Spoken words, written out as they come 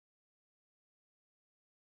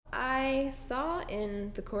I saw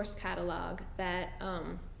in the course catalog that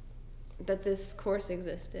that this course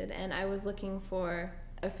existed, and I was looking for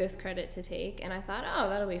a fifth credit to take, and I thought, oh,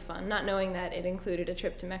 that'll be fun, not knowing that it included a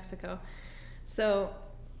trip to Mexico. So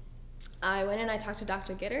I went and I talked to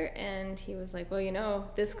Dr. Gitter, and he was like, well, you know,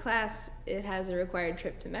 this class, it has a required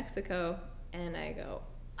trip to Mexico. And I go,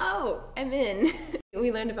 oh, I'm in.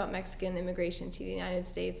 We learned about Mexican immigration to the United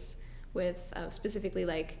States with specifically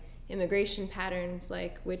like immigration patterns,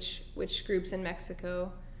 like which groups in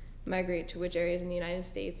Mexico migrate to which areas in the United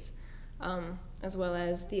States, as well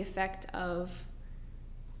as the effect of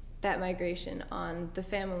that migration on the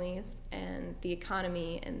families and the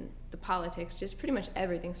economy and the politics, just pretty much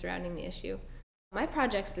everything surrounding the issue. My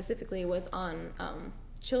project specifically was on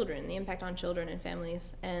children, the impact on children and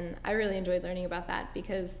families, and I really enjoyed learning about that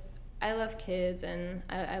because I love kids and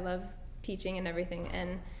I love teaching and everything,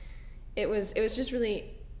 and it was just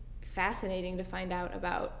really fascinating to find out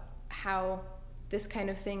about how this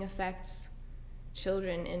kind of thing affects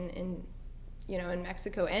children in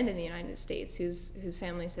Mexico and in the United States whose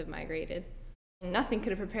families have migrated. Nothing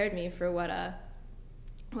could have prepared me for what a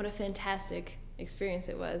fantastic experience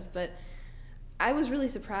it was, but I was really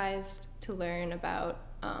surprised to learn about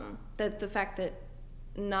the fact that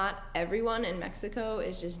not everyone in Mexico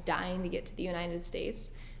is just dying to get to the United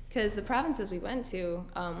States, because the provinces we went to,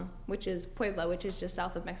 which is Puebla, which is just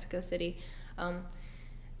south of Mexico City,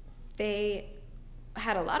 they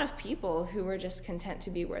had a lot of people who were just content to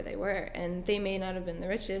be where they were, and they may not have been the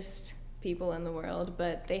richest people in the world,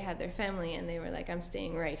 but they had their family and they were like, I'm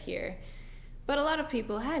staying right here. But a lot of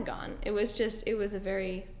people had gone. It was a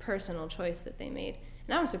very personal choice that they made.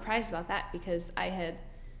 And I was surprised about that because I'd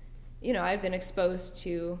been exposed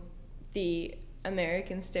to the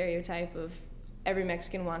American stereotype of every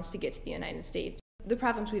Mexican wants to get to the United States. The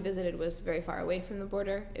province we visited was very far away from the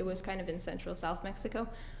border. It was kind of in central South Mexico,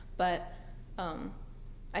 but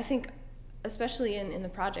I think, especially in the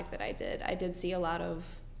project that I did see a lot of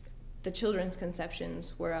the children's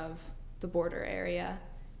conceptions were of the border area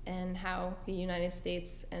and how the United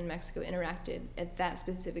States and Mexico interacted at that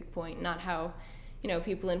specific point, not how,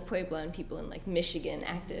 people in Puebla and people in like Michigan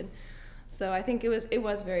acted. So I think it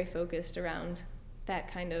was very focused around that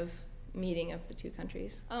kind of meeting of the two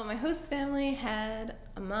countries. Oh, my host family had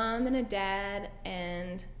a mom and a dad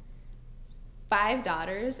and 5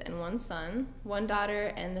 daughters and 1 son. 1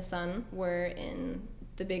 daughter and the son were in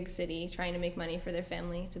the big city trying to make money for their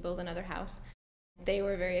family to build another house. They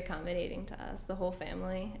were very accommodating to us, the whole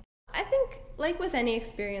family. I think, like with any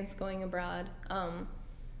experience going abroad,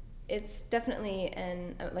 it's definitely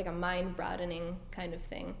a mind-broadening kind of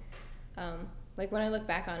thing. Like when I look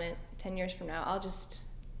back on it 10 years from now,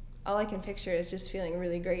 all I can picture is just feeling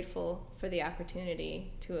really grateful for the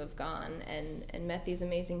opportunity to have gone and met these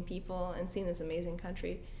amazing people and seen this amazing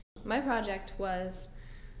country. My project was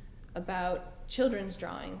about children's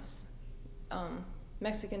drawings,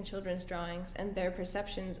 Mexican children's drawings, and their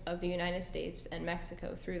perceptions of the United States and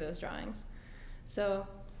Mexico through those drawings. So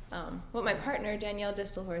what my partner, Danielle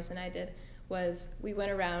Distelhorst, and I did was we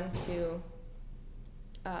went around to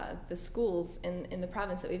the schools in the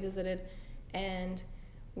province that we visited, and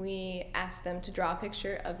we asked them to draw a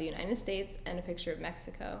picture of the United States and a picture of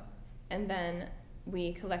Mexico. And then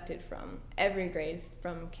we collected from every grade,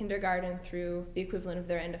 from kindergarten through the equivalent of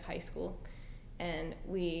their end of high school. And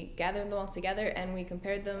we gathered them all together and we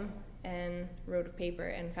compared them and wrote a paper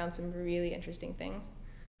and found some really interesting things.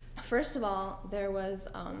 First of all, there was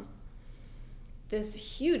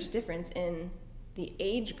this huge difference in the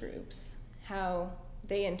age groups, how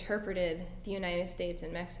they interpreted the United States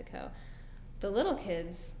and Mexico. The little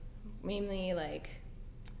kids, mainly like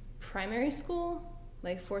primary school,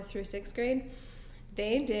 like 4th through 6th grade,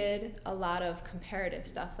 they did a lot of comparative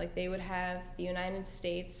stuff. Like they would have the United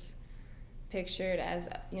States pictured as,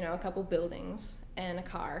 a couple buildings and a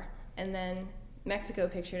car, and then Mexico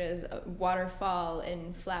pictured as a waterfall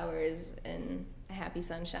and flowers and a happy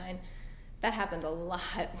sunshine. That happened a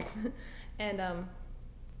lot. And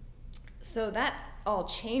so that all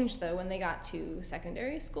changed though when they got to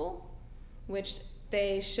secondary school, which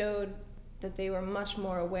they showed that they were much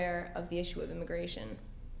more aware of the issue of immigration.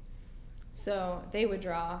 So they would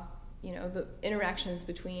draw, the interactions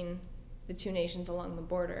between the two nations along the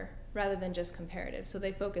border rather than just comparative. So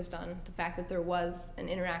they focused on the fact that there was an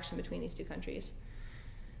interaction between these two countries.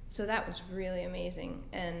 So that was really amazing.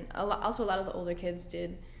 And also a lot of the older kids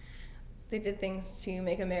did things to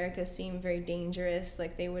make America seem very dangerous.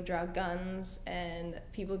 Like they would draw guns and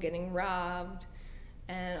people getting robbed.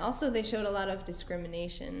 And also they showed a lot of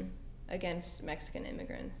discrimination against Mexican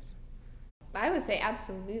immigrants. I would say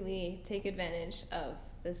absolutely take advantage of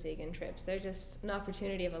the Sagan trips. They're just an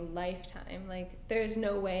opportunity of a lifetime. Like, there's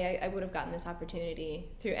no way I would have gotten this opportunity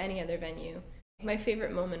through any other venue. My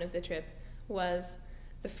favorite moment of the trip was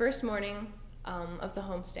the first morning of the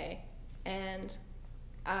homestay, and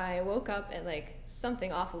I woke up at like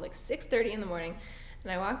something awful, like 6:30 in the morning,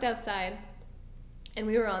 and I walked outside, and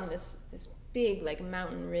we were on this big like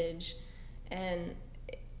mountain ridge, and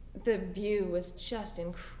the view was just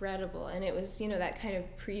incredible, and it was, you know, that kind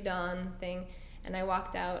of pre-dawn thing. And I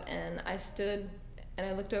walked out and I stood and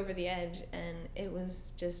I looked over the edge, and it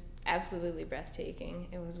was just absolutely breathtaking.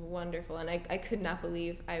 It was wonderful, and I could not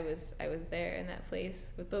believe I was there in that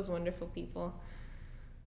place with those wonderful people.